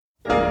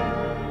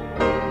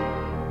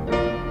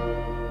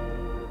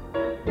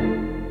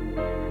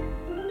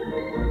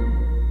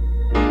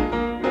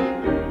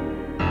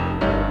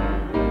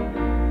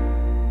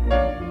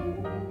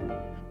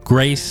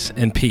Grace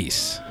and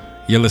peace.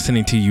 You're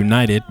listening to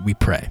United We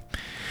Pray.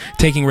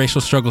 Taking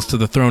racial struggles to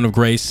the throne of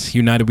grace,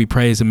 United We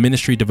Pray is a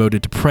ministry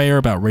devoted to prayer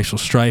about racial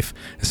strife,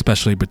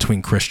 especially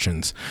between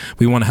Christians.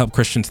 We want to help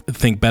Christians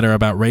think better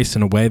about race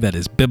in a way that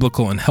is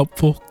biblical and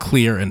helpful,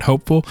 clear and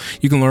hopeful.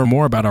 You can learn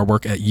more about our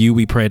work at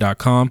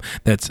uwepray.com.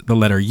 That's the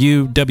letter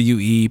U,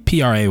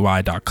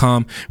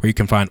 WEPRAY.com, where you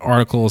can find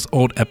articles,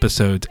 old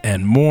episodes,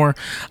 and more.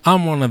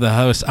 I'm one of the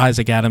hosts,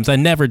 Isaac Adams. I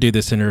never do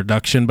this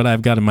introduction, but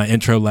I've gotten my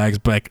intro lags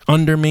back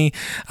under me,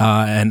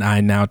 and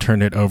I now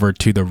turn it over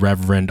to the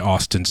Reverend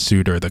Austin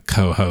Suter, the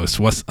co-host.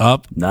 What's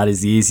up? Not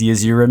as easy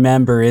as you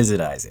remember, is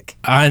it, Isaac?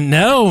 I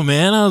know,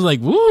 man. I was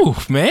like, woo,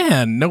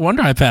 man. No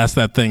wonder I passed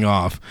that thing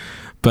off.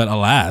 But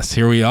alas,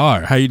 here we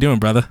are. How you doing,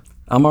 brother?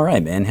 I'm all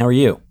right, man. How are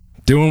you?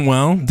 Doing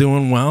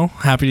well.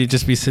 Happy to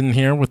just be sitting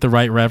here with the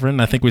right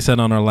reverend. I think we said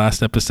on our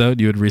last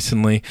episode you had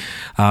recently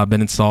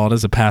been installed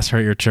as a pastor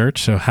at your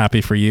church, so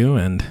happy for you.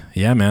 And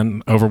yeah,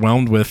 man,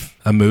 overwhelmed with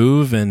a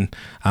move, and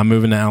I'm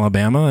moving to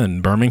Alabama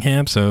and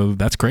Birmingham, so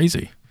that's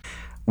crazy.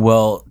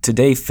 Well,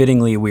 today,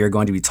 fittingly, we are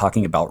going to be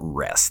talking about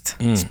rest,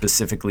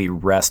 specifically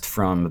rest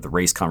from the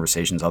race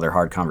conversations, other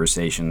hard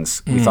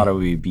conversations. We thought it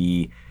would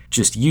be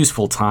just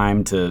useful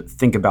time to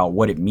think about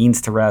what it means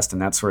to rest and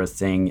that sort of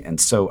thing.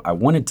 And so I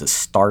wanted to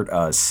start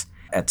us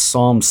at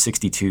Psalm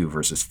 62,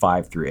 verses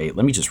 5 through 8.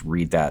 Let me just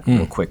read that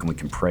real quick and we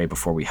can pray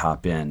before we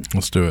hop in.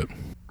 Let's do it.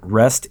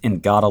 Rest in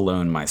God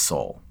alone, my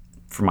soul,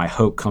 for my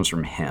hope comes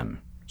from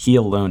him. He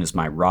alone is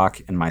my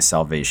rock and my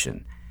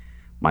salvation,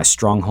 my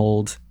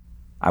stronghold.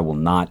 I will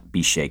not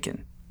be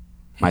shaken.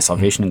 My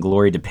salvation and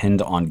glory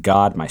depend on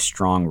God, my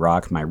strong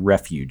rock. My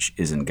refuge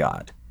is in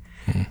God.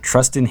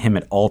 Trust in him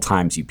at all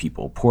times, you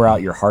people. Pour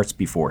out your hearts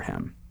before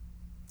him.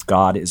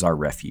 God is our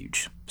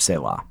refuge.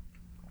 Selah.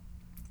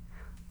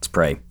 Let's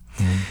pray.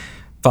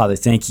 Father,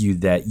 thank you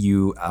that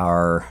you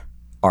are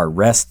our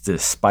rest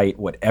despite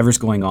whatever's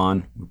going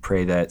on. We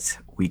pray that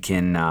we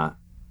can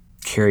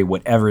carry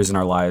whatever is in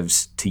our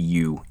lives to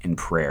you in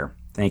prayer.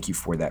 Thank you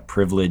for that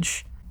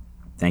privilege.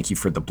 Thank you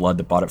for the blood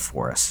that bought it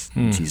for us.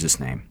 In Jesus'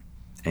 name,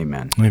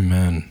 amen.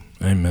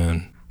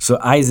 Amen. So,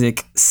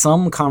 Isaac,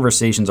 some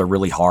conversations are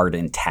really hard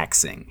and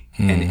taxing.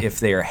 And if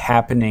they are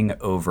happening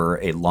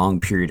over a long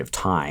period of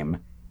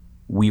time,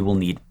 we will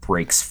need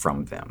breaks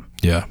from them.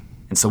 Yeah.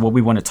 And so what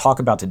we want to talk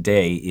about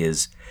today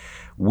is,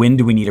 when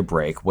do we need a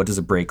break? What does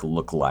a break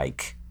look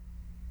like?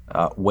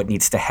 What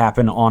needs to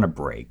happen on a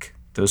break?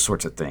 Those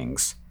sorts of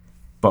things.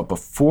 But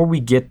before we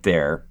get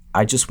there,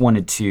 I just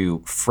wanted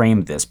to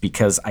frame this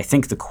because I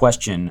think the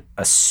question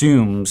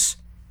assumes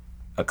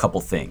a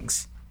couple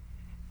things.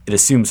 It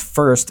assumes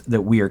first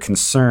that we are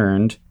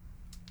concerned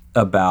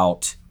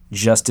about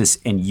justice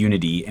and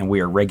unity, and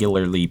we are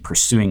regularly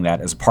pursuing that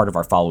as a part of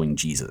our following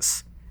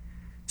Jesus.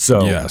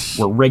 So yes.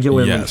 We're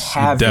regularly it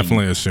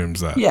definitely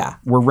assumes that. Yeah,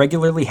 we're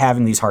regularly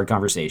having these hard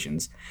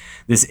conversations.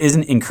 This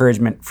isn't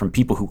encouragement from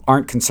people who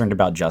aren't concerned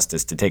about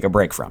justice to take a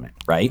break from it,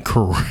 right?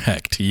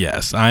 Correct,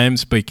 yes. I am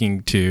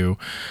speaking to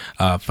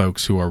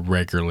folks who are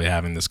regularly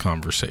having this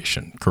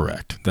conversation.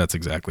 Correct. That's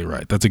exactly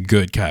right. That's a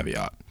good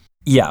caveat.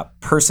 Yeah,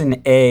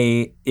 person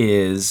A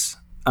is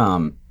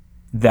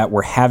that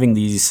we're having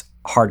these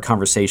hard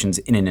conversations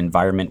in an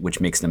environment which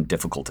makes them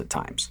difficult at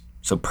times.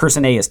 So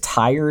person A is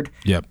tired.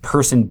 Yep.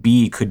 Person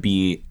B could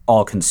be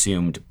all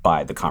consumed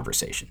by the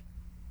conversation.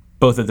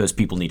 Both of those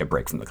people need a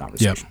break from the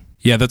conversation. Yep.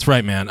 Yeah, that's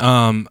right, man.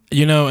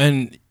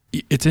 And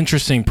it's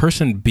interesting.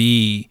 Person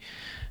B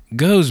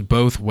goes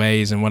both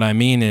ways. And what I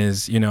mean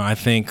is, I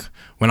think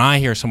when I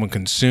hear someone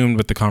consumed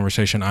with the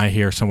conversation, I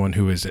hear someone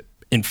who is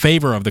in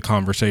favor of the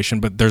conversation,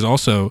 but there's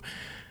also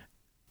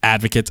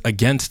advocates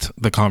against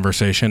the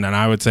conversation. And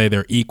I would say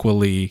they're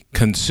equally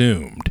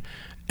consumed.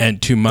 And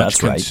too much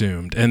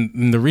consumed. Right.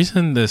 And the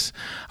reason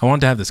I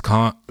wanted to have this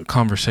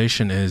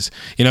conversation is,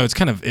 it's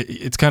kind of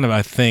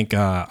I think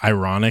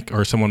ironic,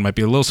 or someone might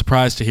be a little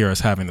surprised to hear us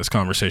having this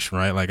conversation,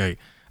 right? Like I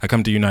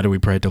come to United We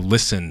Pray to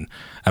listen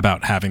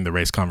about having the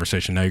race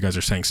conversation. Now you guys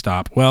are saying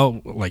stop. Well,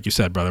 like you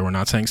said, brother, we're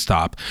not saying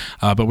stop,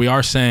 but we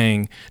are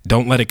saying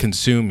don't let it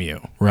consume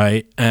you,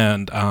 right?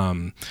 And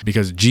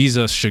because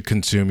Jesus should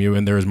consume you,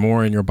 and there is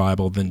more in your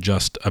Bible than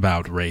just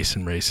about race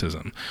and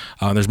racism.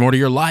 There's more to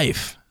your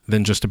life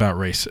than just about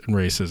race and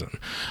racism.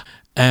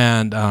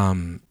 And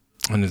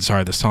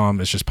sorry, the psalm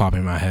is just popping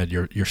in my head.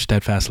 Your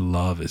steadfast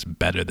love is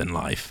better than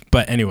life.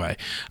 But anyway,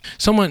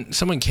 someone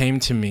came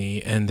to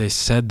me and they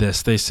said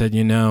this. They said,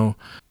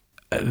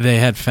 they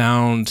had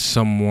found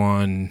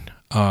someone,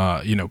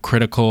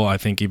 critical, I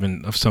think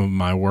even of some of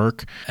my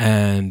work.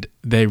 And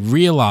they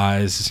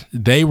realized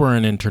they were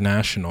an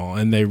international,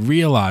 and they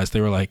realized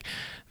they were like,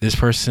 this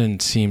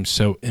person seems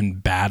so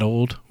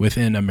embattled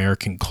within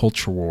American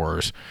culture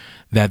wars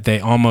that they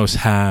almost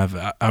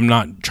have, I'm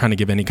not trying to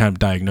give any kind of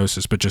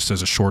diagnosis, but just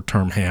as a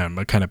short-term ham,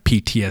 a kind of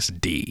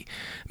PTSD,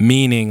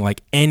 meaning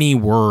like any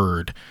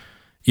word,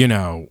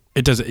 the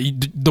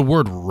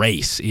word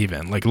race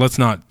even, like let's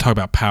not talk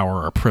about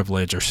power or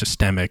privilege or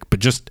systemic, but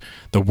just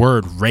the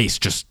word race,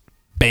 just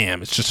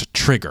bam, it's just a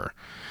trigger.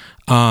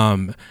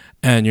 And,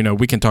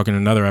 we can talk in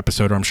another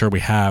episode, or I'm sure we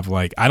have,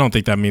 like, I don't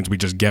think that means we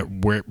just get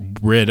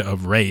rid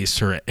of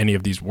race or any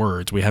of these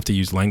words. We have to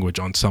use language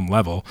on some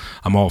level.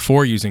 I'm all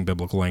for using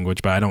biblical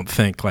language, but I don't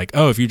think like,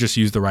 if you just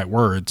use the right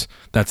words,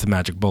 that's the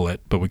magic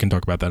bullet. But we can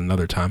talk about that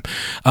another time.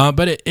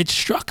 But it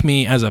struck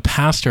me as a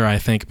pastor, I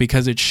think,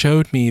 because it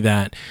showed me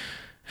that,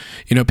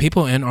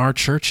 people in our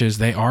churches,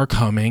 they are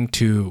coming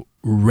to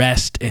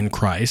rest in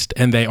Christ,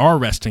 and they are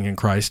resting in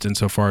Christ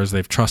insofar as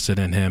they've trusted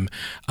in him.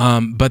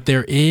 But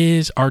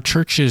our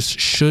churches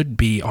should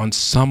be on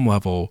some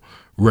level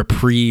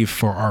reprieve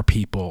for our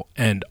people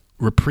and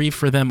reprieve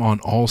for them on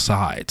all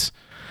sides.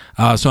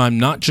 So I'm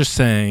not just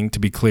saying, to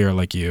be clear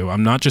like you,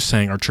 I'm not just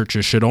saying our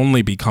churches should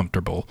only be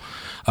comfortable,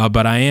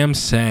 but I am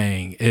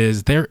saying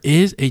is there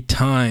is a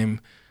time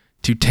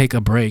to take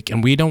a break.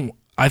 And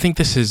I think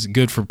this is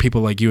good for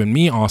people like you and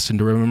me, Austin,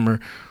 to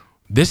remember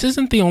this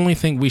isn't the only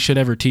thing we should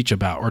ever teach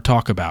about or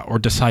talk about or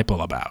disciple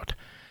about.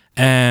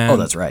 And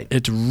that's right.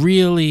 It's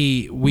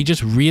really,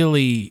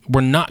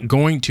 we're not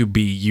going to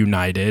be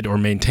united or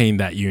maintain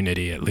that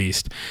unity, at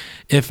least,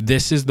 if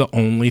this is the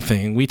only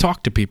thing we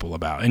talk to people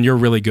about. And you're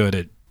really good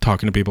at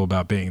talking to people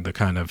about being the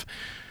kind of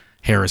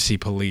heresy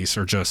police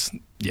or just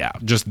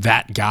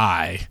that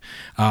guy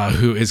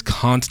who is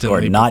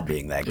constantly... Or not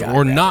being that guy.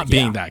 Or not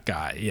being that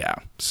guy, yeah.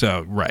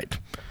 So, right.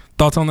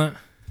 Thoughts on that?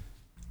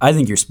 I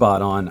think you're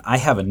spot on. I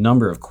have a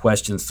number of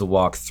questions to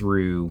walk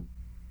through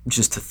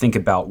just to think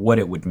about what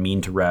it would mean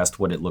to rest,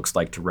 what it looks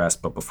like to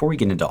rest. But before we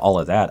get into all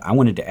of that, I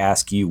wanted to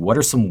ask you, what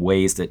are some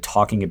ways that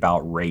talking about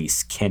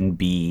race can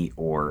be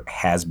or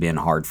has been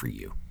hard for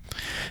you?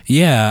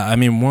 Yeah, I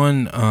mean,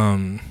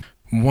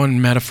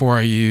 one metaphor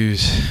I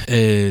use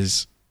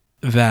is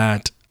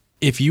that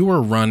if you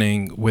were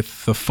running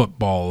with the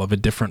football of a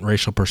different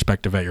racial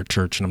perspective at your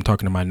church, and I'm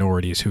talking to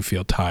minorities who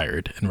feel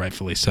tired, and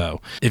rightfully so,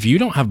 if you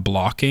don't have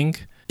blocking,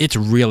 it's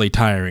really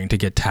tiring to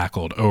get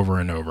tackled over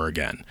and over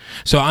again.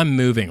 So I'm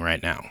moving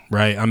right now,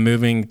 right? I'm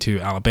moving to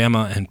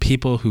Alabama, and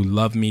people who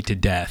love me to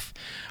death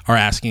are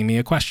asking me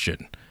a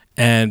question.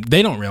 And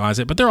they don't realize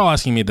it, but they're all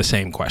asking me the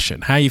same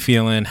question. How you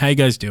feeling? How you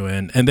guys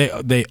doing? And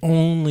they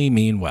only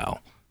mean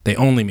well. They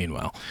only mean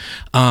well.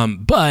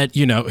 But,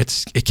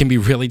 it can be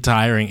really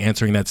tiring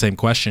answering that same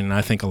question. And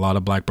I think a lot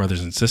of black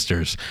brothers and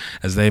sisters,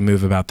 as they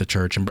move about the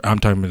church, and I'm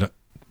talking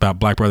about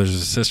black brothers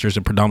and sisters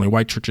in predominantly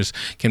white churches,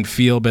 can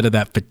feel a bit of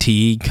that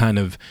fatigue, kind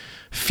of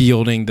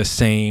fielding the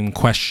same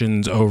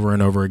questions over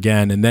and over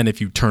again. And then if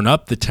you turn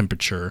up the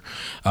temperature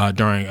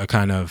during a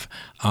kind of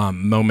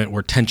moment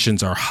where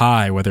tensions are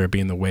high, whether it be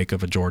in the wake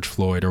of a George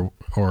Floyd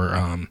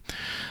or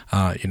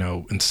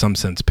in some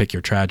sense, pick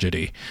your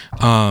tragedy,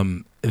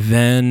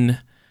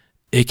 then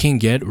it can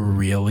get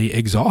really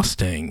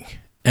exhausting.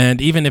 And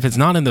even if it's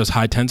not in those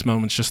high tense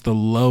moments, just the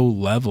low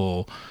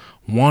level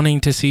wanting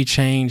to see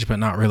change but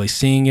not really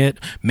seeing it,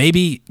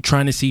 maybe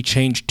trying to see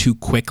change too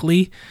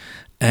quickly.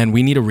 And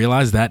we need to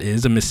realize that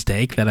is a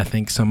mistake that I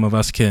think some of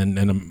us can,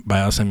 and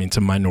by us I mean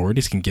some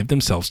minorities, can give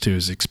themselves to,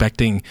 is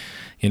expecting,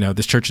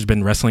 this church has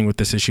been wrestling with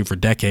this issue for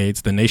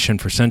decades, the nation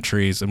for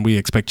centuries, and we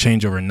expect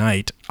change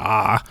overnight.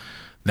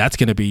 That's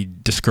going to be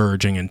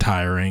discouraging and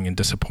tiring and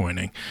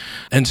disappointing.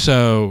 And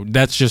so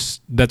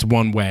that's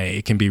one way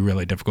it can be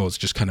really difficult. It's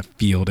just kind of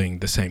fielding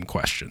the same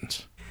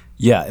questions.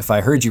 Yeah, if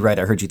I heard you right,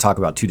 I heard you talk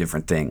about two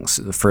different things.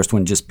 The first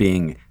one just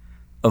being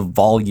a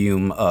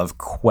volume of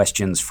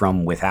questions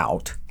from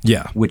without.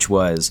 Yeah. Which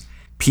was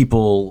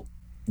people,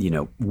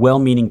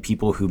 well-meaning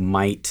people who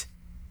might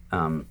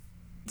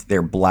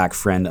their black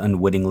friend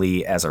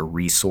unwittingly as a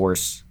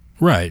resource.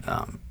 Right.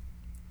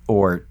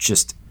 Or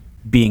just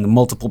being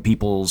multiple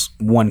people's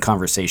one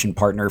conversation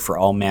partner for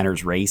all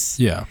manners race.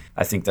 Yeah.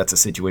 I think that's a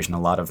situation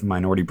a lot of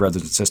minority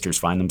brothers and sisters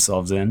find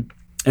themselves in.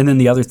 And then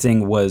the other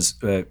thing was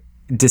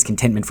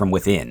discontentment from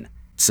within.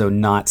 So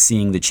not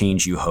seeing the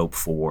change you hope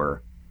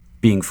for,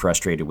 being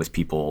frustrated with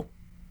people.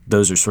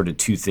 Those are sort of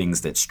two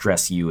things that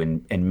stress you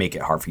and make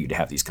it hard for you to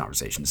have these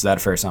conversations. Is that a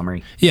fair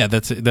summary? Yeah,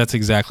 that's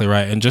exactly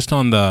right. And just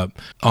on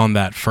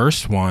that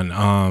first one,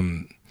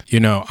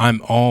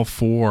 I'm all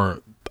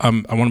for, I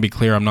want to be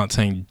clear, I'm not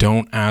saying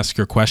don't ask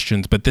your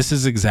questions, but this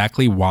is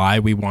exactly why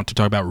we want to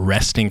talk about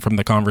resting from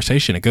the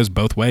conversation. It goes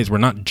both ways. We're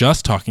not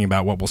just talking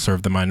about what will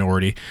serve the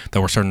minority,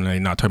 though we're certainly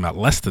not talking about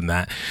less than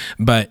that.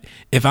 But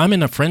if I'm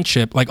in a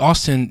friendship, like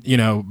Austin,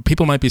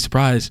 people might be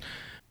surprised.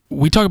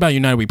 We talk about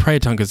United We Pray a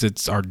ton because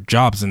it's our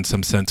jobs in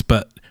some sense,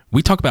 but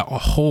we talk about a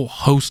whole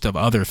host of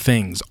other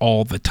things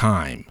all the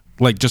time.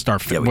 Like just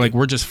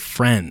we're just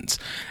friends.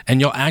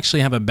 And you'll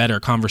actually have a better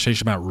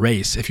conversation about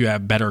race if you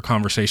have better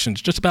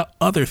conversations just about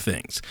other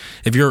things.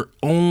 If your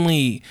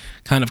only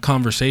kind of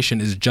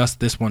conversation is just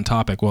this one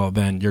topic, well,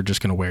 then you're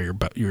just going to wear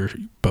your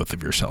both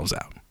of yourselves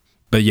out.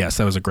 But yes,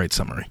 that was a great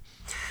summary.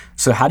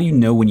 So how do you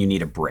know when you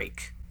need a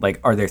break? Like,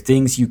 are there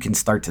things you can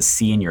start to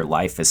see in your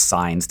life as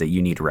signs that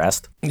you need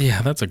rest?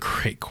 Yeah, that's a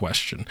great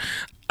question.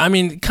 I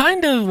mean,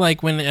 kind of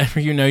like whenever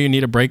you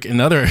need a break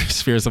in other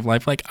spheres of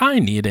life, like I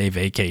need a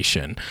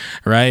vacation,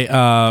 right?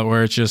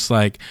 Where it's just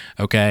like,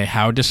 okay,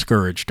 how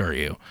discouraged are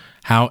you?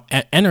 How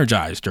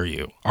energized are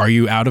you? Are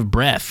you out of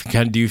breath?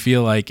 Do you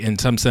feel like, in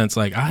some sense,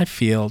 like I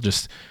feel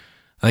just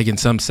like in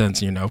some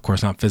sense, of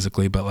course not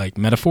physically, but like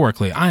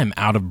metaphorically, I am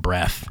out of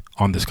breath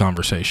on this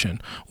conversation.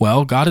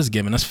 Well, God has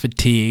given us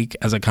fatigue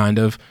as a kind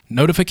of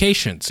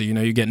notification. So,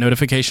 you get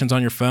notifications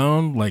on your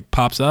phone, like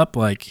pops up,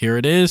 like here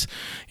it is,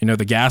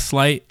 the gas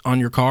light on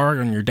your car,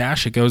 on your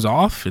dash, it goes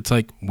off. It's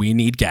like, we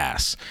need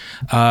gas.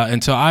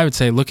 And so I would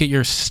say,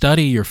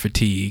 study your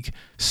fatigue,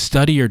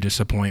 study your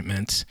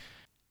disappointments,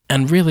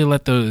 and really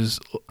let those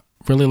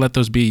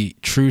be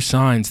true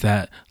signs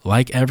that,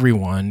 like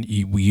everyone,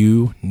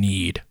 you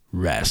need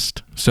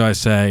rest. So I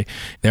say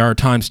there are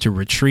times to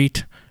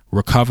retreat,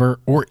 recover,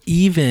 or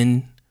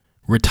even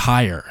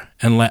retire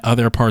and let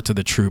other parts of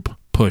the troop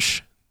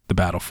push the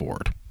battle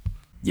forward.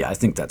 Yeah, I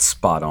think that's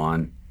spot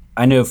on.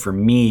 I know for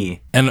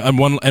me,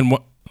 one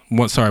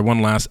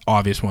last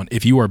obvious one.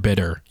 If you are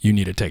bitter, you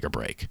need to take a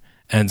break.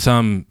 And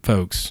some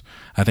folks,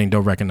 I think,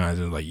 don't recognize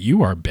it. Like,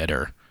 you are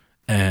bitter,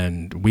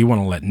 and we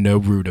want to let no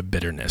root of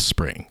bitterness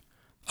spring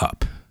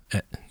up.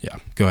 Yeah,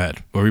 go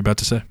ahead. What were you about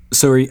to say?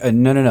 So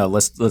no.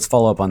 Let's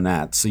follow up on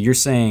that. So you're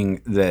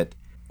saying that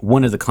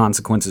one of the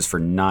consequences for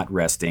not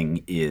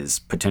resting is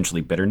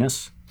potentially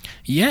bitterness?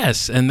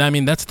 Yes, and I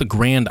mean that's the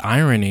grand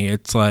irony.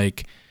 It's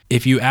like,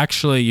 if you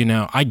actually,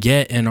 I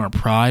get in our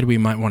pride, we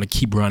might want to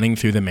keep running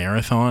through the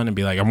marathon and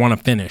be like, I want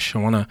to finish. I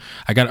want to.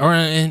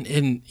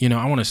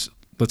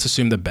 Let's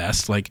assume the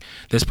best. Like,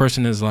 this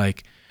person is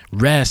like,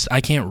 rest.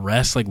 I can't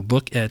rest. Like,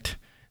 look at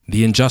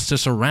the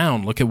injustice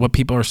around. Look at what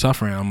people are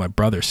suffering. I'm like,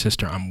 brother,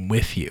 sister, I'm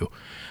with you.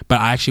 But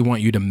I actually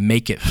want you to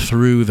make it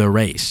through the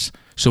race.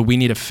 So we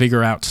need to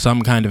figure out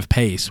some kind of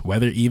pace,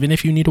 even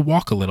if you need to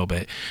walk a little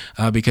bit,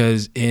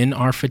 because in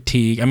our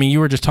fatigue, I mean,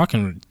 you were just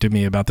talking to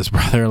me about this,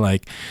 brother,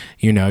 like,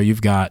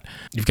 you've got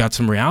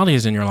some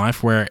realities in your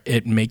life where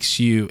it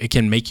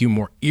can make you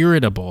more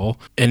irritable,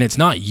 and it's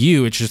not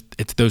you,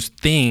 it's those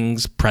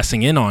things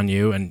pressing in on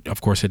you. And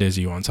of course it is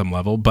you on some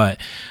level, but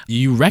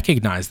you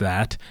recognize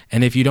that.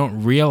 And if you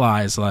don't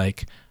realize,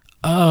 like,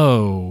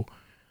 oh,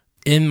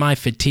 in my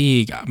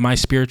fatigue, my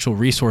spiritual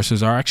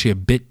resources are actually a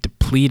bit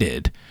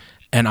depleted,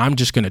 and I'm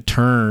just going to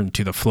turn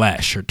to the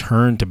flesh, or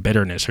turn to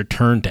bitterness, or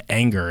turn to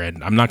anger.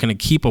 And I'm not going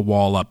to keep a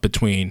wall up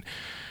between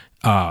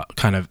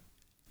kind of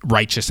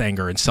righteous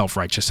anger and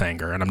self-righteous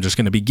anger. And I'm just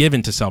going to be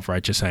given to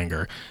self-righteous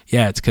anger.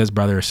 Yeah, it's because,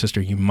 brother or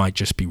sister, you might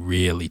just be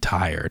really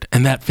tired.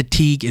 And that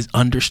fatigue is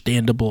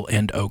understandable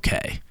and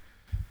okay.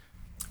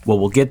 Well,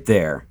 we'll get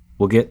there.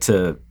 We'll get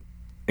to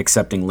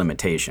accepting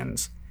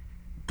limitations.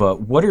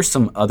 But what are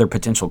some other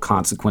potential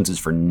consequences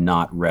for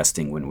not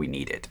resting when we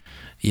need it?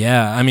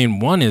 Yeah, I mean,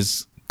 one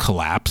is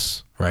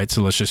collapse, right?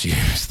 So let's just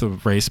use the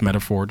race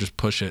metaphor, just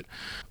push it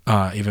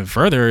even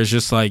further. Is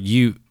just like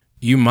you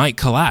might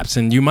collapse,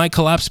 and you might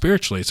collapse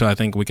spiritually. So I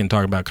think we can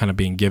talk about kind of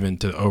being given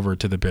over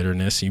to the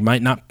bitterness. You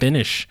might not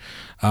finish.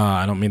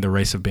 I don't mean the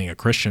race of being a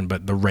Christian,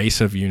 but the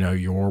race of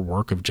your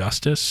work of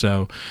justice.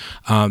 So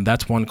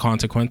that's one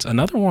consequence.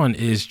 Another one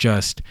is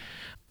just,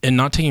 and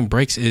not taking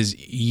breaks, is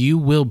you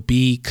will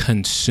be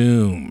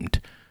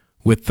consumed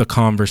with the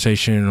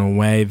conversation in a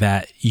way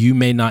that you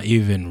may not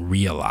even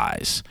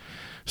realize.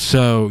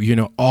 So,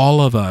 all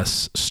of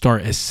us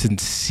start as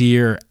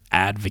sincere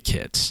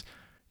advocates.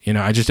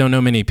 I just don't know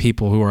many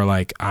people who are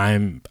like,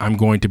 I'm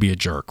going to be a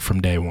jerk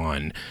from day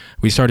one.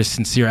 We start as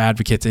sincere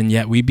advocates, and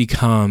yet we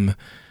become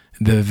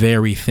the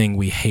very thing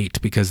we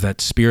hate, because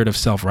that spirit of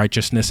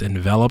self-righteousness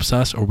envelops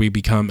us, or we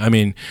become,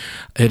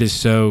 it is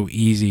so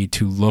easy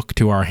to look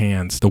to our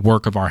hands, the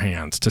work of our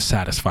hands, to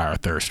satisfy our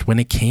thirst when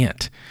it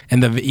can't.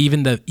 And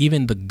even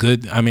the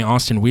good,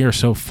 Austin, we are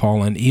so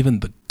fallen,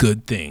 even the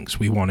good things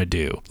we want to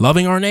do,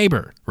 loving our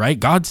neighbor, right?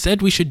 God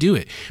said we should do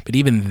it, but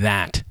even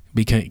that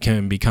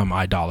can become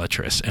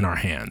idolatrous in our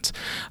hands.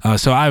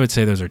 So I would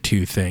say those are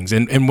two things.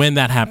 And when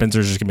that happens,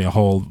 there's just going to be a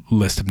whole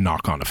list of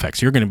knock-on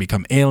effects. You're going to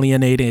become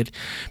alienated.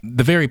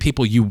 The very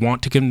people you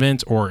want to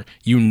convince, or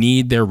you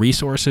need their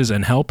resources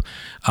and help,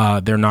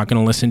 they're not going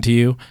to listen to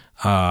you.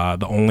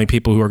 The only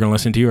people who are going to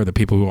listen to you are the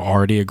people who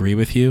already agree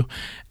with you.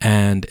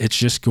 And it's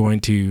just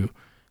going to,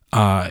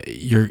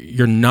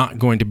 you're not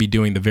going to be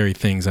doing the very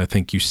things I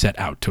think you set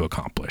out to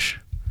accomplish.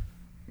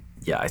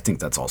 Yeah, I think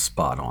that's all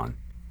spot on.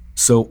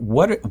 So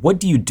what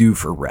do you do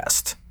for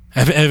rest?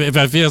 If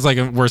it feels like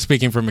we're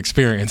speaking from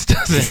experience,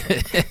 doesn't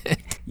it?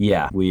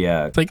 Yeah,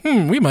 it's like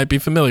we might be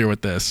familiar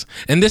with this,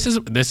 and this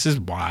is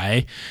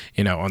why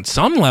on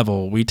some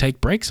level we take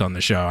breaks on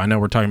the show. I know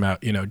we're talking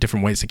about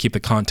different ways to keep the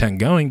content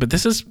going, but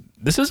this is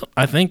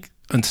I think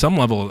on some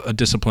level a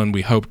discipline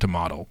we hope to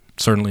model.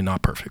 Certainly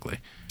not perfectly.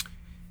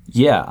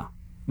 Yeah,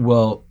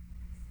 well,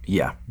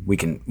 yeah, we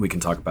can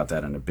talk about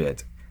that in a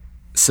bit.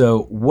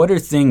 So what are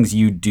things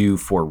you do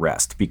for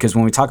rest? Because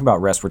when we talk about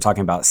rest, we're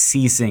talking about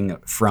ceasing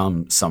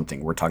from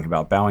something. We're talking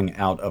about bowing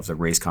out of the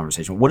race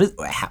conversation. What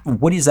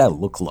does that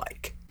look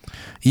like?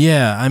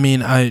 Yeah,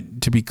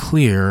 to be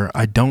clear,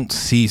 I don't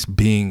cease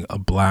being a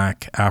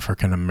Black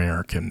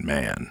African-American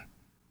man,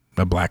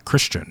 a Black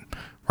Christian,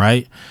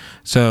 right?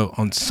 So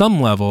on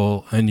some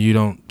level, and you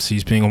don't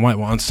cease being a white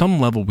one, on some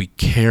level we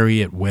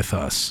carry it with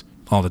us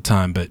all the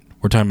time, but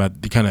we're talking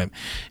about kind of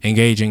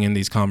engaging in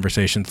these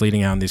conversations,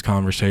 leading out in these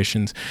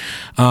conversations.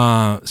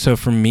 So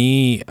for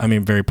me, I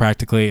mean, very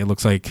practically, it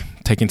looks like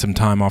taking some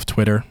time off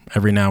Twitter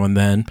every now and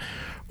then,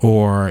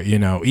 or,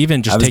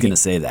 even just I was going to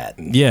say that.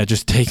 Yeah,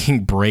 just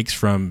taking breaks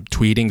from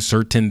tweeting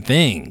certain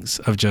things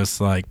of just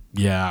like,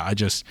 you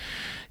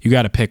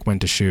got to pick when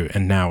to shoot,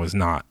 and now is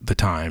not the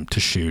time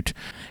to shoot.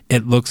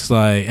 It looks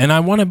like, and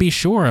I want to be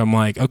sure, I'm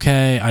like,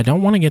 okay, I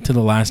don't want to get to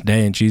the last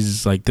day and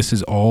Jesus is like, this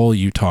is all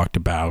you talked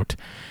about,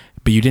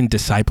 but you didn't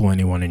disciple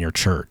anyone in your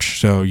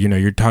church. So,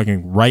 you're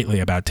talking rightly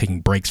about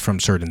taking breaks from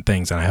certain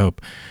things, and I hope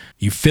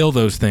you fill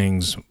those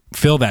things,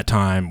 fill that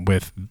time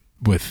with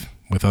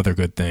other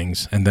good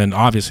things. And then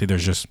obviously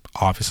there's just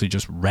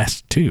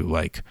rest too,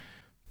 like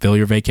fill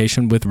your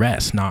vacation with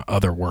rest, not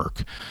other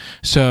work.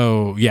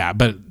 So yeah,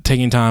 but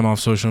taking time off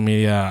social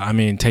media,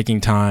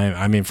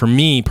 for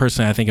me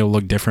personally, I think it'll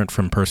look different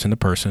from person to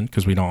person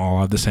because we don't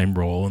all have the same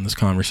role in this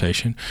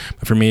conversation.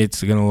 But for me,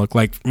 it's going to look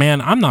like, man,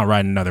 I'm not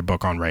writing another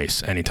book on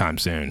race anytime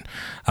soon.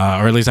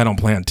 Or at least I don't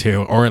plan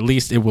to, or at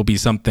least it will be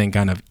something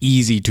kind of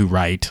easy to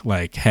write,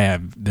 like, hey,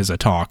 there's a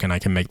talk and I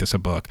can make this a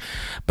book.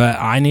 But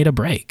I need a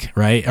break,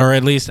 right? Or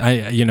at least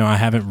I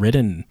haven't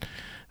written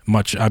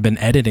much. I've been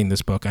editing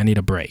this book. I need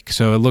a break.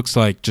 So it looks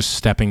like just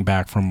stepping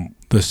back from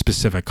the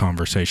specific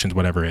conversations,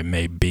 whatever it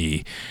may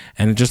be.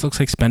 And it just looks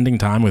like spending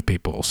time with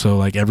people. So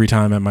like every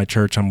time at my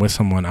church I'm with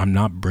someone, I'm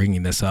not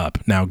bringing this up.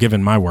 Now,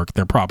 given my work,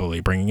 they're probably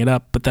bringing it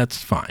up, but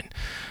that's fine.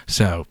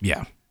 So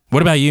yeah.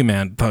 What about you,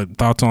 man?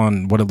 Thoughts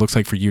on what it looks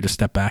like for you to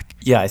step back?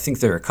 Yeah, I think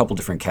there are a couple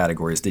different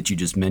categories that you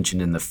just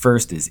mentioned. And the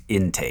first is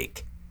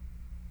intake.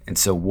 And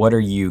so what are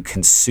you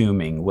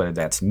consuming, whether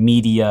that's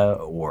media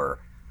or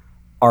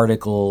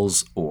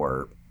articles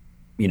or,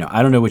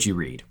 I don't know what you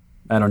read.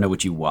 I don't know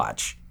what you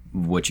watch,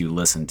 what you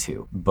listen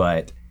to.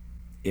 But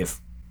if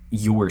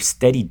your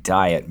steady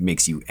diet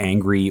makes you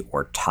angry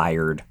or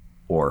tired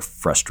or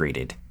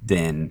frustrated,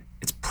 then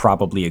it's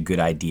probably a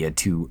good idea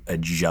to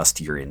adjust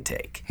your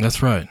intake.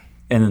 That's right.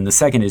 And then the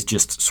second is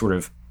just sort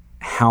of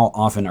how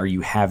often are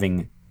you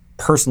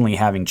personally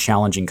having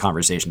challenging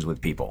conversations with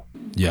people?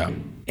 Yeah.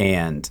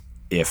 And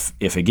if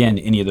again,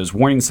 any of those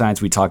warning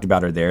signs we talked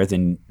about are there,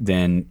 then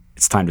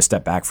it's time to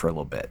step back for a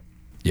little bit.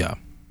 Yeah,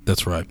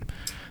 that's right.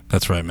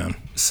 That's right, man.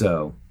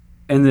 So,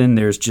 and then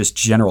there's just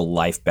general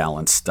life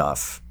balance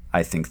stuff,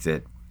 I think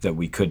that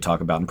we could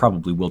talk about and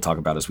probably will talk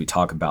about as we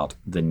talk about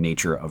the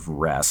nature of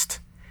rest.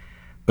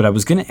 But I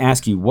was going to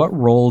ask you, what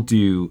role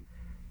do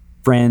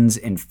friends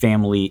and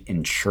family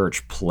in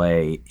church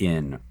play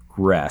in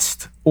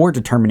rest or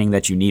determining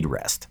that you need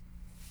rest?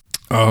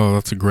 Oh,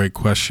 that's a great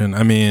question.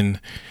 I mean,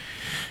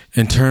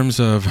 in terms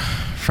of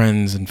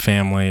friends and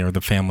family or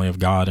the family of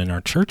God in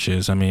our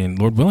churches, I mean,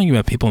 Lord willing, you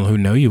have people who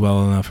know you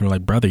well enough who are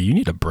like, brother, you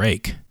need a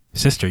break.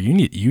 Sister, you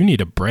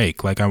need a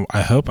break. Like,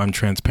 I hope I'm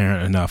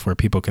transparent enough where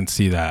people can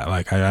see that.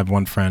 Like, I have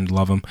one friend,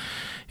 love him.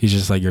 He's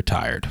just like, you're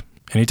tired.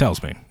 And he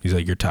tells me, he's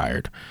like, you're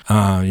tired.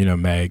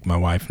 Meg, my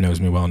wife, knows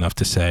me well enough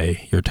to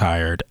say you're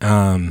tired.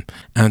 And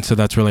so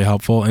that's really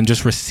helpful. And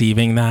just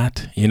receiving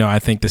that, I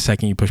think the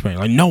second you push back,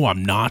 you're like, no,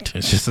 I'm not.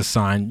 It's just a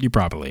sign you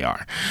probably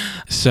are.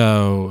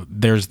 So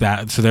there's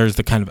that. So there's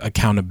the kind of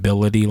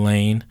accountability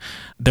lane.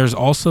 There's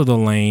also the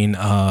lane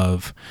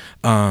of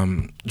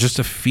just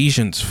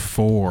Ephesians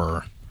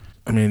 4.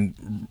 I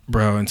mean,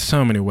 bro, in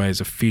so many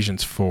ways,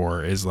 Ephesians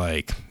 4 is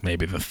like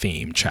maybe the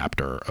theme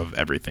chapter of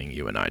everything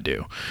you and I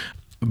do.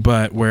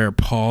 But where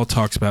Paul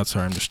talks about,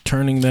 sorry, I'm just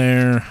turning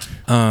there.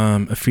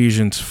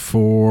 Ephesians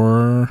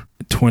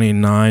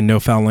 4:29, no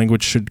foul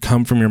language should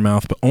come from your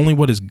mouth, but only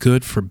what is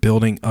good for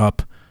building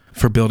up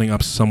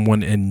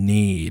someone in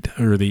need,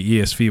 or the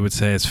ESV would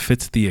say as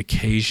fits the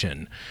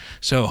occasion.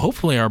 So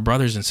hopefully our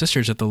brothers and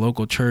sisters at the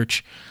local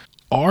church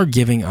are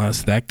giving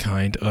us that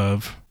kind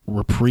of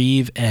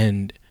reprieve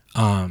and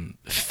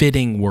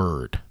fitting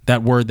word,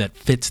 that word that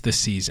fits the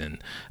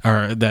season,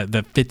 or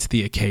that fits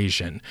the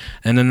occasion.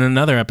 And in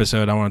another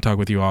episode, I want to talk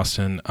with you,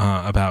 Austin,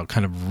 about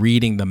kind of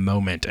reading the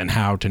moment and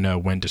how to know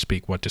when to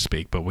speak, what to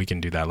speak, but we can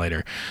do that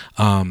later.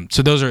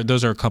 So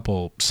those are a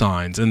couple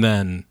signs. And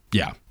then,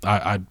 yeah,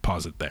 I'd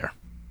pause it there.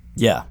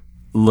 Yeah.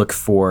 Look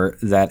for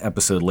that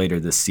episode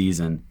later this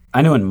season.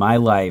 I know in my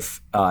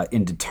life,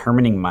 in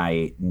determining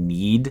my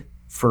need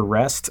for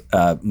rest,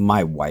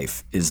 my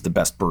wife is the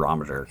best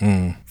barometer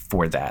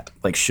for that.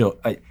 Like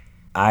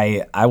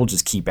I will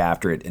just keep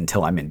after it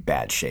until I'm in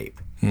bad shape,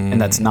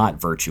 and that's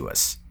not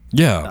virtuous.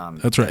 Yeah,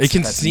 that's right. It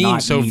can seem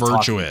so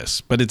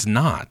virtuous, but it's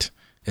not.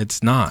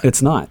 It's not.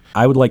 It's not.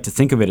 I would like to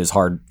think of it as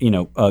hard,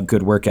 a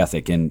good work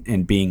ethic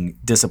and being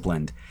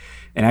disciplined,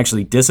 and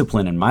actually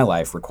discipline in my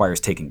life requires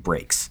taking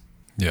breaks.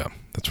 Yeah,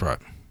 that's right.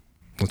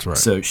 That's right.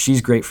 So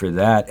she's great for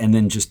that, and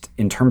then just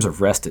in terms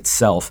of rest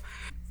itself,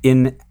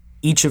 in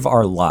each of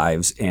our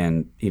lives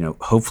and,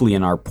 hopefully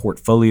in our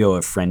portfolio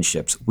of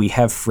friendships, we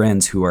have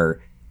friends who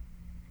are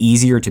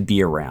easier to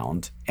be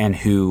around and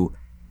who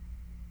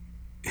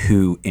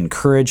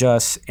encourage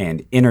us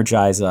and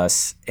energize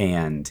us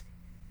and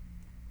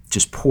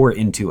just pour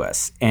into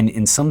us. And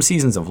in some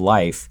seasons of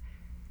life,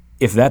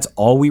 if that's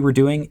all we were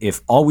doing,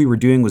 if all we were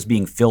doing was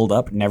being filled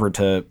up, never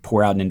to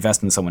pour out and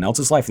invest in someone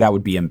else's life, that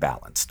would be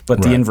imbalanced.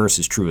 But the inverse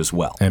is true as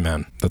well.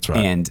 Amen. That's right.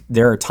 And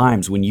there are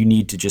times when you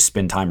need to just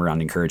spend time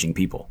around encouraging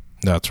people.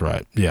 That's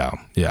right. Yeah.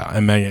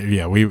 And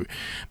Megan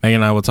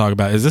and I will talk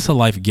about, is this a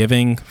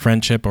life-giving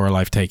friendship or a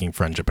life-taking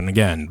friendship? And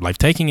again,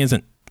 life-taking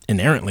isn't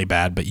inherently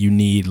bad, but you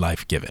need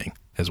life-giving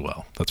as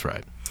well. That's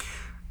right.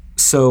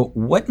 So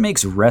what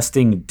makes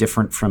resting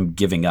different from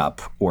giving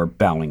up or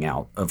bowing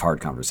out of hard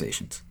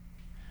conversations?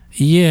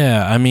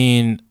 Yeah, I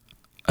mean,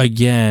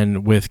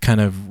 again, with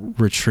kind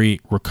of retreat,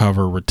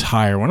 recover,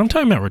 retire. When I'm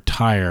talking about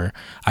retire,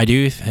 I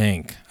do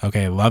think,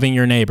 okay, loving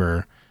your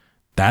neighbor,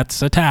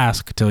 that's a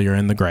task till you're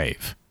in the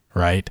grave,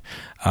 right?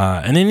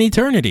 And in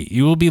eternity,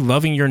 you will be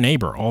loving your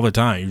neighbor all the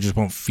time. You just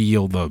won't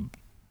feel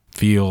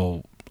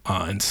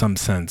in some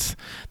sense,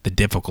 the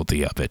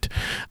difficulty of it.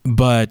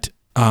 But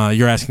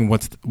you're asking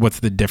what's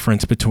the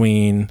difference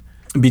between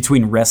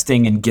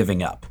resting and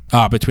giving up?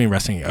 Between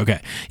resting. Okay.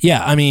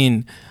 Yeah. I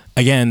mean,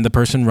 again, the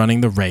person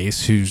running the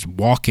race who's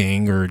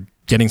walking or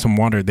getting some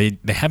water, they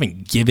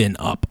haven't given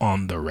up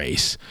on the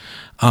race.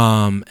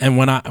 And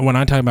when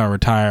I talk about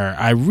retire,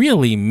 I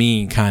really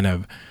mean kind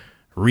of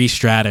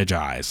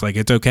re-strategize. Like,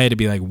 it's okay to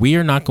be like, we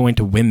are not going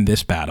to win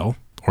this battle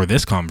or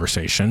this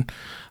conversation,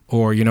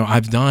 or,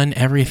 I've done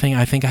everything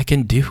I think I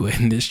can do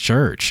in this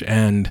church.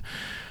 And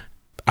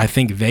I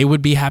think they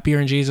would be happier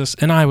in Jesus,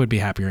 and I would be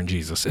happier in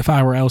Jesus if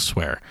I were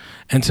elsewhere.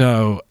 And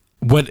so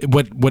what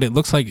it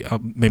looks like,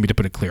 maybe to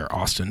put it clear,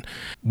 Austin,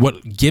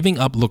 what giving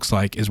up looks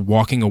like is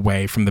walking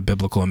away from the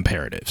biblical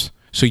imperatives.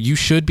 So you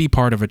should be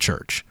part of a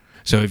church.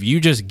 So if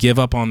you just give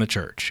up on the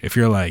church, if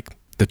you're like,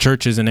 the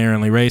church is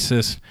inherently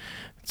racist,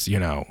 it's,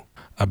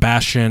 a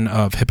bastion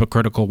of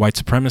hypocritical white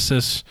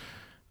supremacists,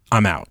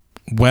 I'm out.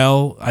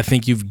 Well, I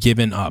think you've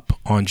given up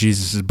on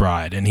Jesus'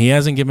 bride, and he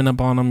hasn't given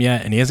up on them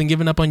yet, and he hasn't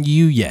given up on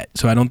you yet.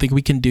 So I don't think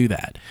we can do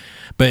that.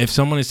 But if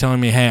someone is telling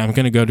me, hey, I'm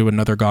going to go to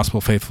another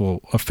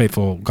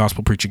faithful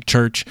gospel preaching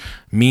church,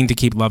 mean to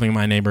keep loving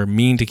my neighbor,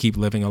 mean to keep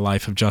living a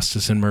life of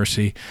justice and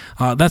mercy,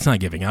 that's not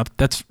giving up.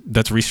 That's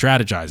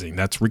re-strategizing.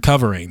 That's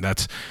recovering.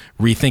 That's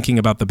rethinking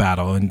about the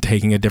battle and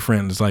taking a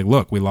different, it's like,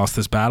 look, we lost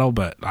this battle,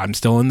 but I'm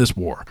still in this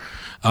war.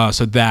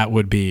 So that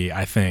would be,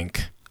 I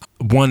think,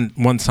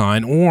 one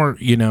sign, or,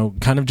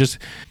 kind of just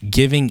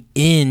giving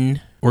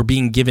in or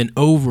being given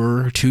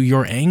over to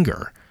your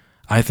anger,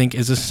 I think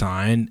is a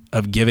sign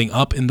of giving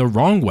up in the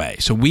wrong way.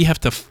 So we have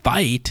to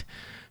fight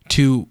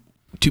to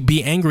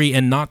be angry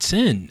and not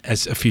sin,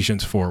 as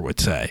Ephesians 4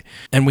 would say.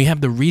 And we have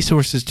the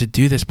resources to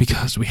do this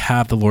because we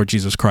have the Lord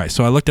Jesus Christ.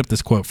 So I looked up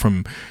this quote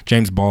from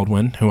James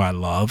Baldwin, who I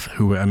love,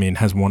 who,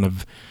 has one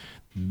of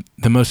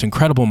the most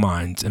incredible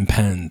minds and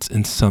pens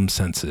in some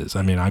senses.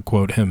 I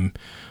quote him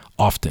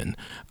often.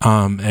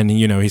 And,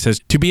 he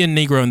says, to be a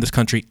Negro in this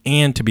country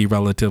and to be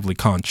relatively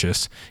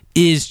conscious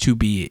is to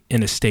be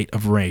in a state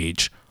of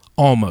rage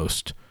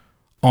almost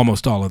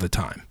all of the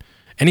time.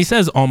 And he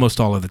says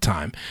almost all of the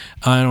time.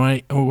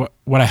 And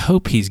what I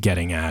hope he's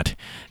getting at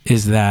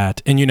is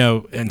that, and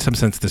in some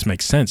sense this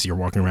makes sense. You're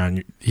walking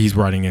around, he's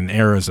writing in the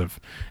era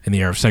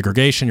of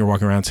segregation, you're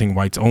walking around seeing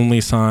whites only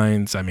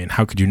signs.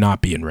 How could you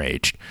not be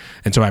enraged?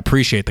 And so I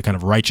appreciate the kind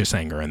of righteous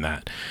anger in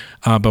that.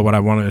 But what I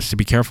want us to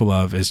be careful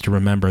of is to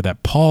remember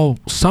that Paul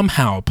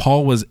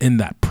was in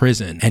that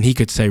prison and he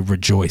could say,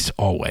 rejoice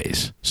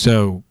always.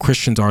 So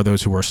Christians are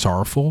those who are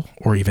sorrowful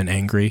or even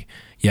angry,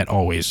 yet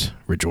always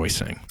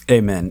rejoicing.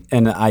 Amen.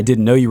 And I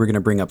didn't know you were going to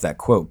bring up that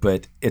quote,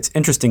 but it's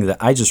interesting that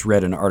I just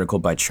read an article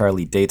by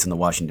Charlie Dates in the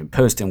Washington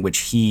Post in which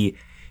he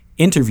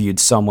interviewed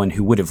someone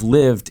who would have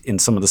lived in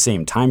some of the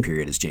same time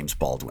period as James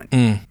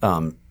Baldwin,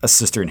 a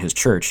sister in his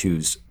church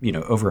who's,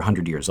 over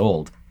 100 years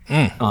old,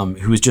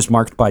 who was just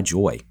marked by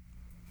joy.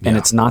 And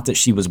it's not that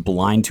she was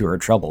blind to her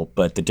trouble,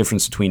 but the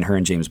difference between her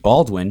and James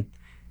Baldwin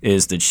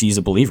is that she's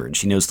a believer and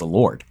she knows the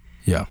Lord.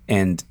 Yeah.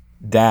 And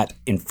that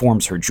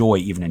informs her joy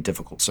even in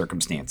difficult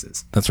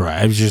circumstances. That's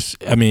right.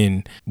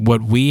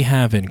 What we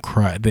have in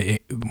Christ,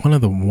 one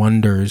of the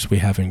wonders we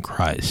have in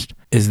Christ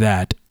is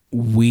that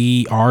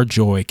our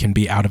joy can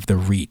be out of the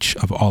reach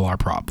of all our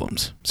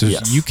problems. So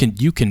yes. you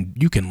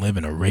can live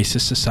in a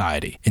racist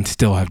society and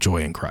still have joy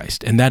in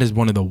Christ. And that is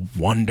one of the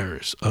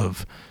wonders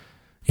of,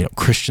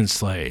 Christian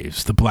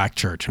slaves, the Black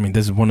church.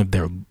 This is one of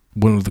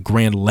the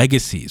grand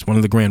legacies, one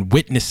of the grand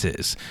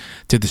witnesses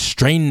to the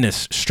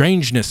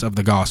strangeness of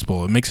the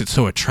gospel. It makes it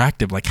so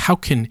attractive. Like, how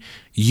can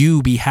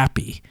you be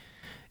happy?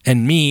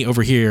 And me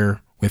over here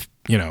with,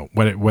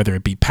 whether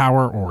it be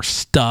power or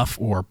stuff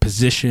or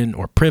position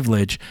or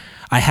privilege,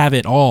 I have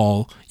it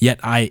all, yet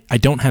I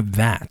don't have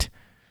that.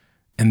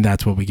 And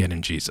that's what we get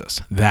in Jesus,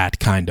 that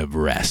kind of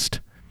rest.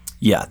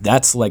 Yeah,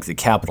 that's like the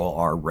capital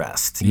R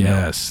rest.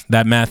 Yes,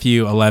 that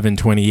Matthew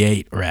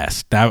 11:28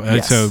 rest.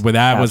 Yes, so that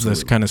absolutely. Was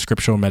this kind of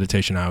scriptural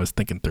meditation I was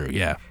thinking through.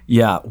 Yeah.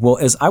 Yeah. Well,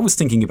 as I was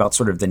thinking about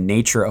sort of the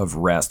nature of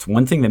rest,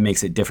 one thing that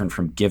makes it different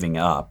from giving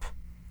up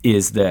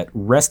is that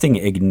resting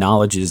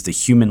acknowledges the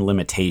human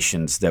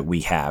limitations that we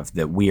have,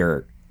 that we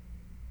are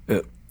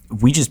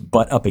we just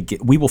butt up again.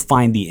 We will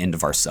find the end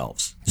of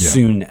ourselves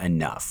soon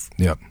enough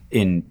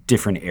in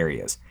different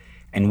areas.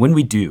 And when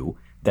we do,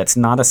 that's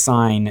not a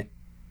sign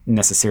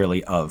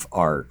necessarily of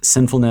our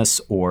sinfulness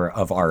or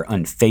of our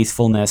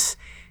unfaithfulness.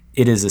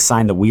 It is a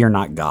sign that we are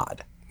not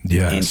God.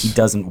 Yes. And he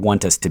doesn't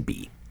want us to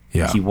be.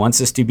 Yeah. He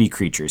wants us to be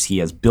creatures. He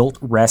has built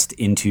rest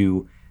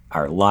into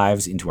our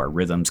lives, into our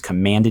rhythms,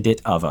 commanded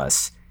it of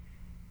us.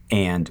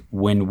 And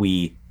when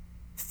we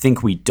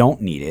think we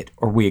don't need it,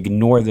 or we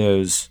ignore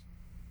those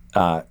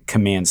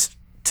commands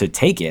to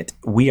take it,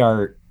 we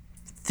are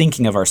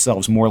thinking of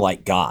ourselves more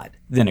like God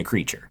than a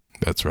creature.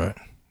 That's right.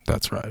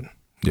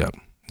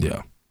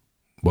 Yeah.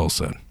 Well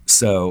said.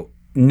 So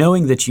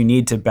knowing that you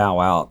need to bow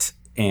out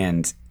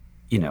and,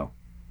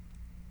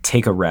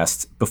 take a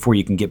rest before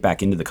you can get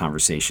back into the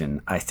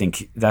conversation, I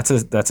think that's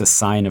a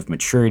sign of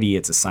maturity.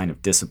 It's a sign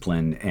of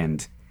discipline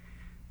and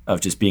of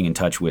just being in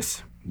touch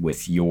with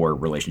your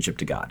relationship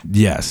to God.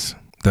 Yes,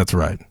 that's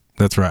right.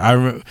 I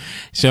remember.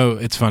 So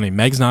it's funny.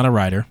 Meg's not a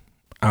writer.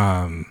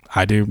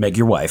 I do. Meg,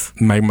 your wife.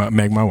 Meg,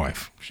 my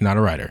wife. She's not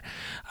a writer.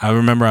 I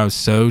remember I was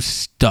so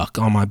stuck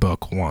on my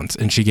book once,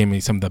 and she gave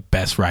me some of the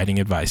best writing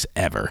advice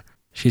ever.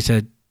 She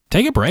said,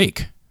 "Take a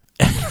break."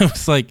 And I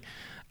was like,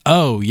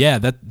 "Oh yeah,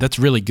 that's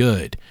really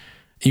good."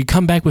 You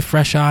come back with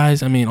fresh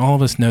eyes. I mean, all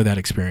of us know that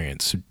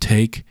experience. So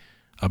take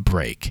a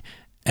break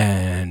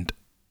and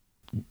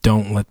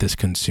don't let this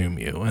consume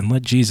you, and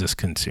let Jesus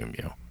consume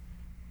you.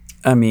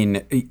 I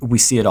mean, we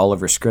see it all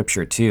over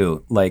Scripture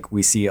too. Like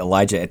we see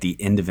Elijah at the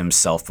end of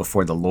himself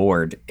before the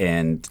Lord,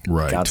 and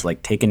God's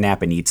like, take a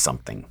nap and eat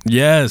something.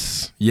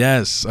 Yes,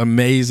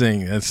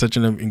 amazing. That's such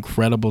an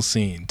incredible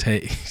scene.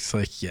 It's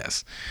like,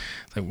 yes.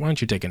 It's like, why don't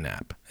you take a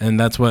nap? And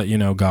that's what,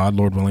 God,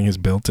 Lord willing, has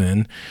built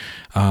in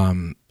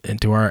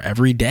into our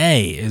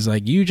everyday, is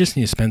like, you just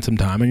need to spend some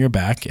time on your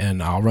back,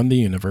 and I'll run the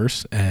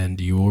universe,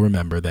 and you will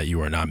remember that you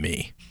are not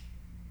me.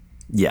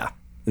 Yeah,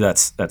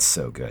 that's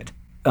so good.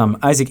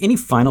 Isaac, any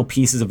final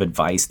pieces of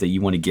advice that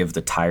you want to give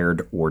the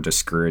tired or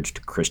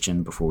discouraged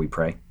Christian before we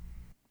pray?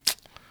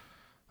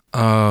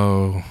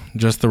 Oh,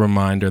 just the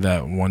reminder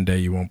that one day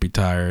you won't be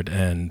tired,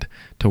 and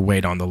to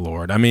wait on the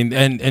Lord. I mean,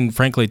 and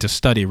frankly, to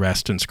study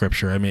rest in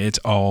Scripture. I mean, it's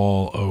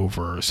all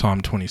over.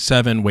 Psalm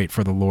 27, wait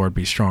for the Lord,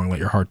 be strong, let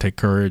your heart take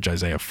courage.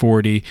 Isaiah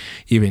 40,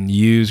 even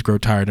youths grow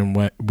tired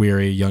and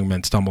weary, young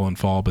men stumble and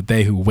fall, but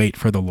they who wait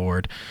for the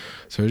Lord.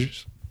 So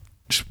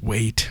just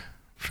wait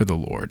for the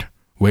Lord.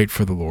 Wait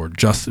for the Lord.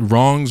 Just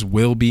wrongs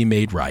will be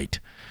made right.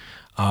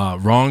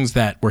 Wrongs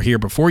that were here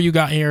before you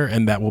got here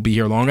and that will be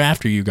here long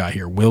after you got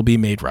here will be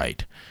made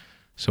right.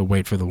 So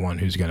wait for the one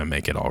who's going to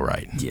make it all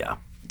right. Yeah.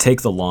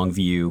 Take the long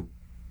view.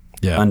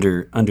 Yeah.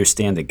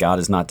 Understand that God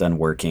is not done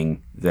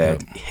working,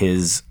 that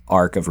his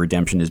arc of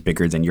redemption is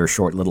bigger than your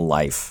short little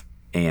life.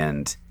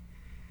 And,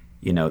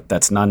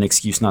 that's not an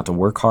excuse not to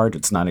work hard.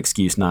 It's not an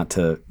excuse not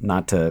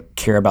to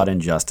care about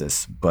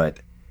injustice, but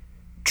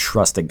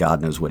trust that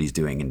God knows what he's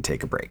doing and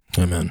take a break.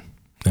 Amen.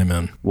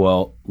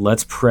 Well,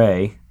 let's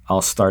pray.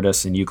 I'll start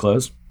us and you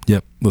close.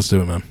 Yep, let's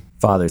do it, man.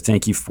 Father,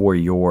 thank you for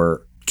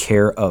your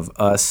care of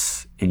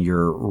us and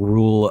your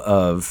rule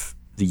of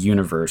the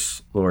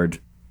universe. Lord,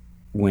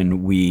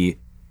 when we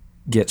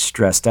get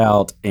stressed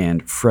out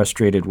and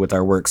frustrated with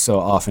our work, so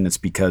often it's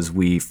because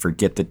we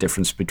forget the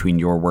difference between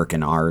your work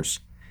and ours.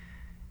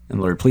 And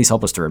Lord, please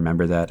help us to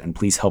remember that, and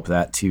please help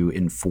that to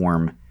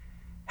inform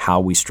how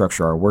we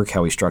structure our work,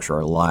 how we structure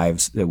our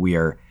lives, that we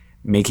are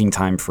making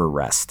time for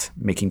rest,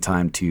 making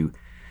time to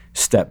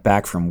step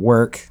back from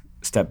work,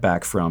 step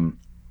back from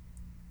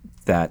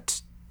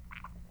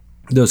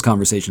those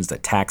conversations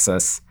that tax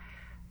us,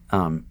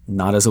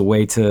 not as a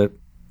way to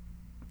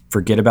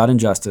forget about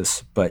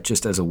injustice, but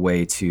just as a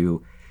way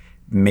to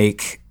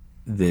make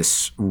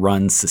this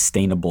run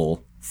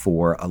sustainable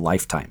for a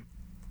lifetime.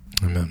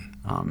 Amen.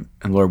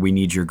 And Lord, we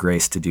need your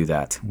grace to do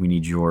that. We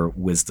need your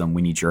wisdom.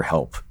 We need your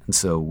help. And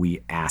so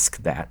we ask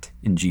that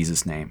in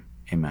Jesus' name.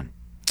 Amen.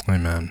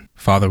 Amen.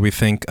 Father, we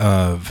think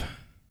of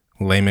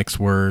Lamech's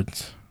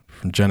words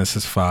from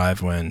Genesis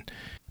 5 when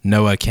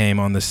Noah came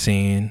on the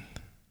scene,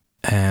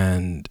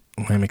 and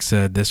Lamech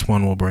said, "This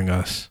one will bring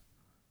us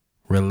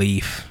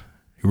relief,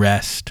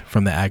 rest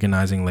from the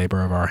agonizing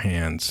labor of our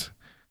hands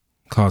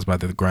caused by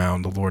the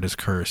ground. The Lord is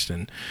cursed."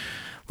 And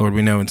Lord,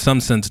 we know in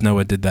some sense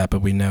Noah did that,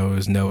 but we know it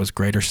was Noah's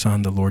greater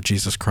son, the Lord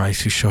Jesus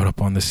Christ, who showed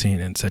up on the scene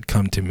and said,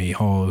 "Come to me,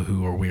 all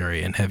who are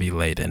weary and heavy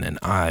laden, and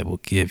I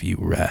will give you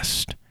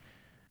rest."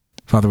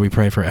 Father, we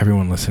pray for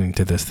everyone listening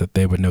to this that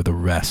they would know the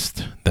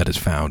rest that is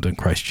found in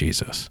Christ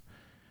Jesus.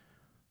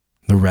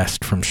 The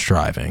rest from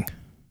striving.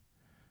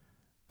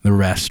 The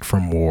rest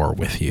from war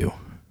with you.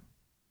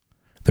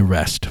 The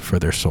rest for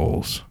their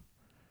souls.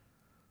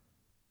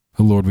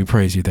 Oh Lord, we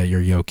praise you that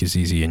your yoke is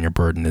easy and your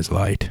burden is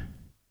light.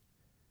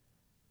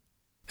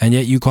 And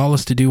yet you call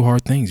us to do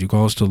hard things. You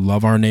call us to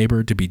love our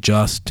neighbor, to be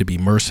just, to be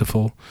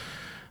merciful,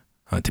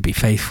 to be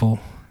faithful.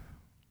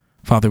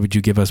 Father, would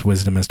you give us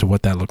wisdom as to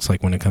what that looks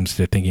like when it comes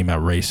to thinking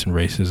about race and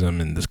racism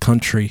in this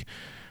country,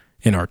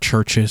 in our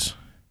churches?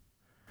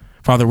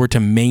 Father, we're to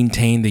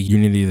maintain the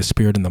unity of the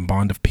Spirit and the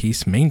bond of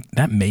peace.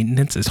 That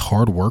maintenance is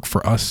hard work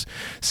for us,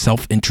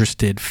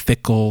 self-interested,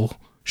 fickle,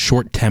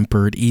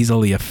 short-tempered,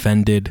 easily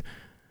offended,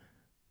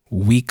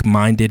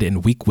 weak-minded,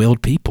 and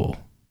weak-willed people.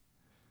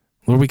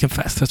 Lord, we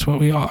confess that's what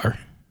we are.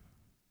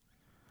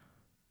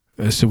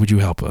 So would you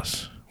help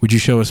us? Would you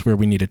show us where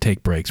we need to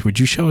take breaks? Would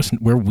you show us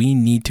where we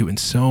need to, in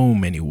so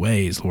many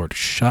ways, Lord,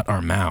 shut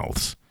our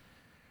mouths?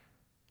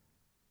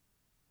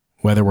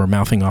 Whether we're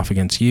mouthing off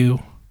against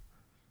you,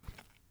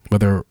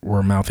 whether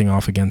we're mouthing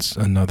off against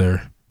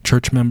another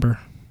church member.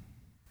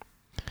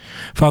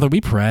 Father,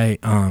 we pray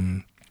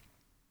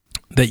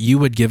that you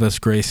would give us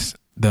grace,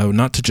 though,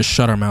 not to just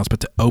shut our mouths, but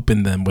to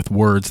open them with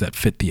words that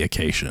fit the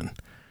occasion,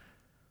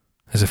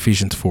 as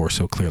Ephesians 4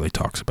 so clearly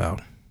talks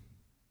about.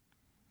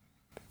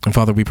 And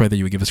Father, we pray that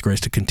you would give us grace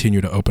to continue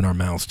to open our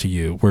mouths to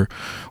you. We're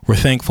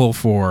thankful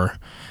for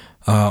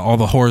all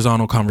the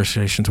horizontal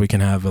conversations we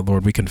can have. But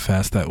Lord, we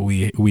confess that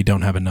we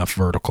don't have enough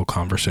vertical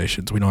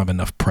conversations. We don't have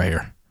enough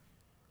prayer.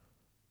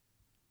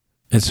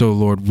 And so,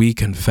 Lord, we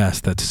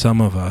confess that some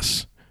of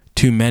us,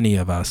 too many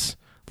of us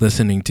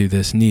listening to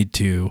this, need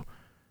to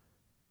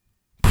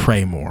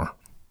pray more.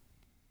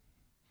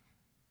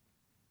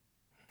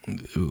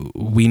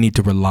 We need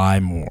to rely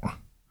more.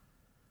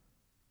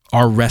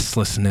 Our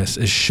restlessness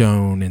is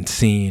shown and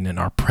seen in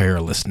our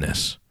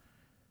prayerlessness.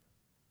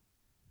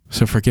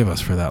 So forgive us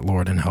for that,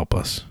 Lord, and help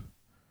us.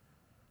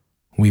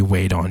 We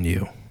wait on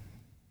you,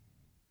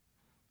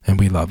 and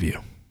we love you.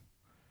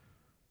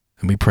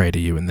 And we pray to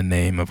you in the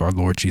name of our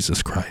Lord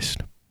Jesus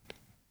Christ.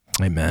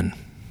 Amen.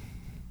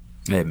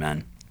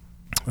 Amen.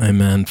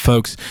 Amen.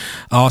 Folks,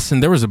 Austin,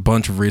 there was a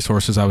bunch of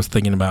resources I was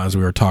thinking about as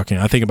we were talking.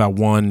 I think about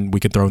one we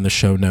could throw in the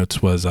show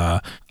notes was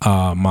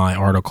my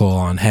article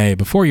on, hey,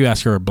 before you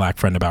ask your black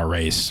friend about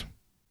race,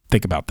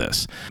 think about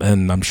this.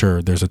 And I'm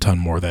sure there's a ton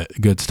more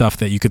good stuff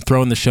that you could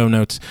throw in the show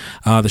notes.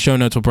 The show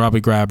notes will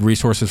probably grab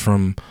resources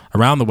from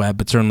around the web,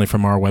 but certainly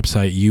from our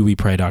website,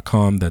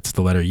 uwepray.com. That's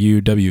the letter U,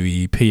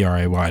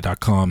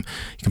 WEPRAY.com.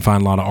 You can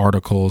find a lot of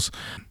articles.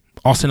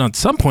 Austin, at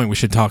some point we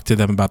should talk to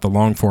them about the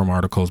long form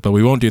articles, but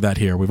we won't do that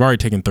here. We've already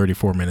taken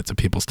 34 minutes of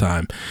people's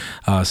time.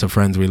 So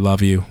friends, we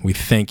love you. We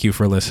thank you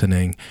for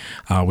listening.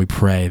 We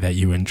pray that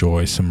you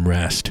enjoy some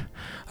rest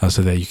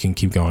so that you can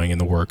keep going in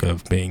the work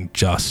of being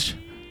just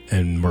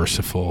and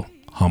merciful,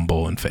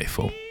 humble and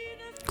faithful.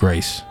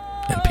 Grace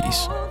and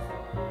peace.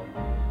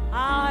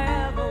 I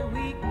have a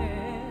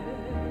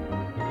weakness.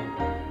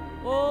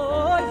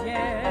 Oh,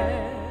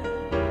 yeah.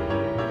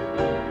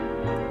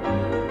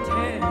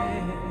 Tell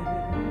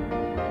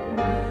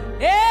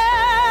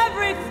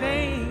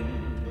everything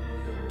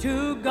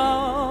to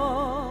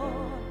God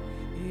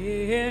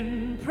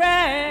in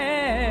prayer.